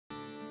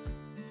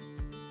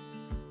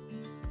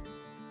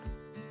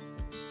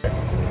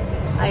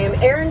I am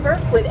Erin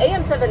Burke with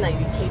AM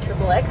 790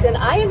 KXXX, and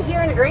I am here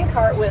in a grain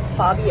cart with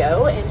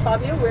Fabio. And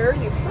Fabio, where are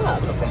you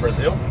from? I'm from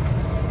Brazil.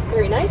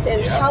 Very nice.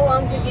 And yeah. How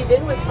long have you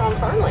been with Frahm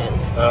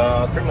Farmland?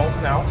 3 months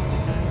now.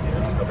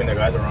 Helping the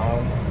guys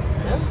around.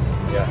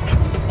 Yeah.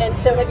 And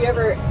so, have you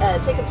ever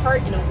taken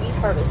part in a wheat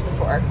harvest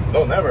before?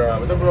 No, never.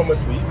 We don't grow much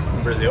wheat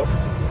in Brazil,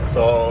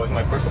 so it's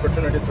my first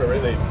opportunity to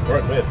really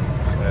work with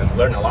and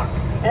learn a lot.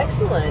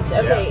 Excellent.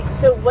 Okay, yeah.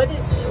 So what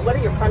are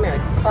your primary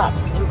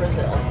crops in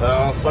Brazil?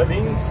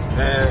 Soybeans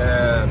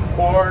and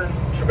corn,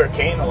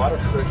 sugarcane, a lot of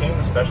sugarcane,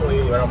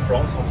 especially where I'm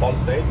from, São Paulo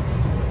State.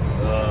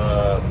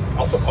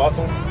 Also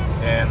cotton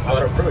and a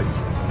lot of fruits,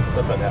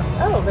 stuff like that.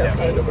 Oh, okay.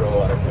 Yeah, we do grow a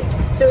lot of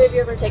fruits. So have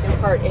you ever taken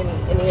part in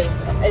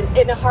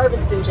a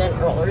harvest in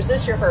general, or is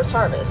this your first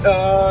harvest?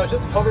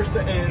 Just harvest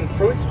in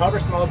fruits,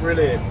 harvest not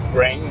really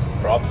grain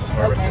crops,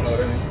 harvest, you know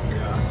what I mean?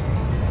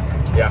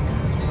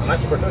 Yeah, it's a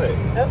nice opportunity.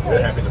 Okay.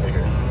 Really happy to be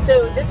here.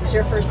 So this is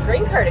your first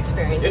grain cart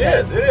experience. It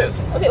is.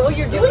 Okay, well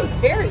you're doing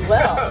very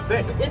well.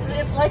 Thank you.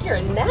 It's like you're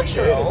a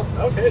natural.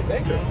 Okay,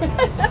 thank you.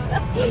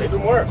 Let me do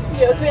more.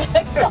 Yeah,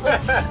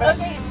 excellent.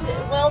 Okay,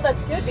 well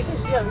that's good because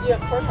you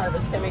have corn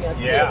harvest coming up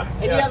too. Yeah.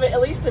 And you have at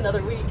least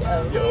another week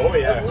of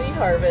wheat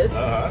harvest.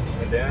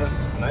 And then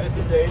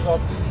 92 days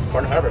of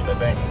corn harvest, I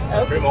think.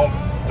 Okay. 3 months.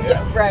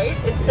 Yeah, right.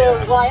 And so,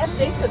 well, I asked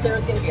Jason if there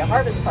was going to be a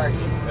harvest party.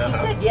 He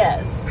said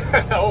yes.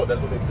 Oh,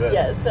 that's really good.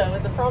 Yes. So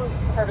the Frahm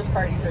harvest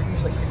parties are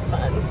usually pretty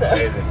fun. So.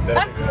 Amazing.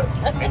 That's good.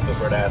 Thanks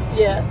for that.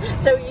 Yeah.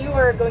 So you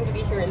are going to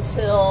be here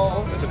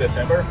until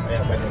December.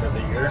 Yeah, by the end of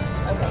the year.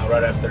 Okay.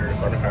 Right after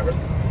corn harvest.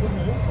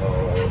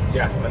 So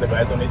yeah, when the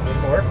guys don't need me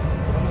anymore,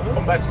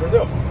 come back to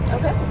Brazil.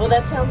 Okay. Well,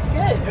 that sounds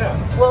good.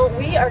 Yeah. Well,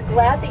 we are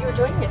glad that you're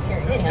joining us here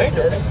in Kansas. Thank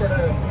you. Thanks for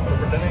the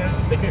opportunity.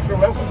 Thank you for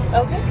welcome.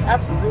 Okay.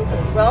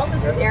 Absolutely. Well,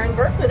 this is Erin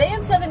Burke with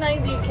AM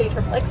 790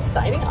 KXXX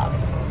signing off.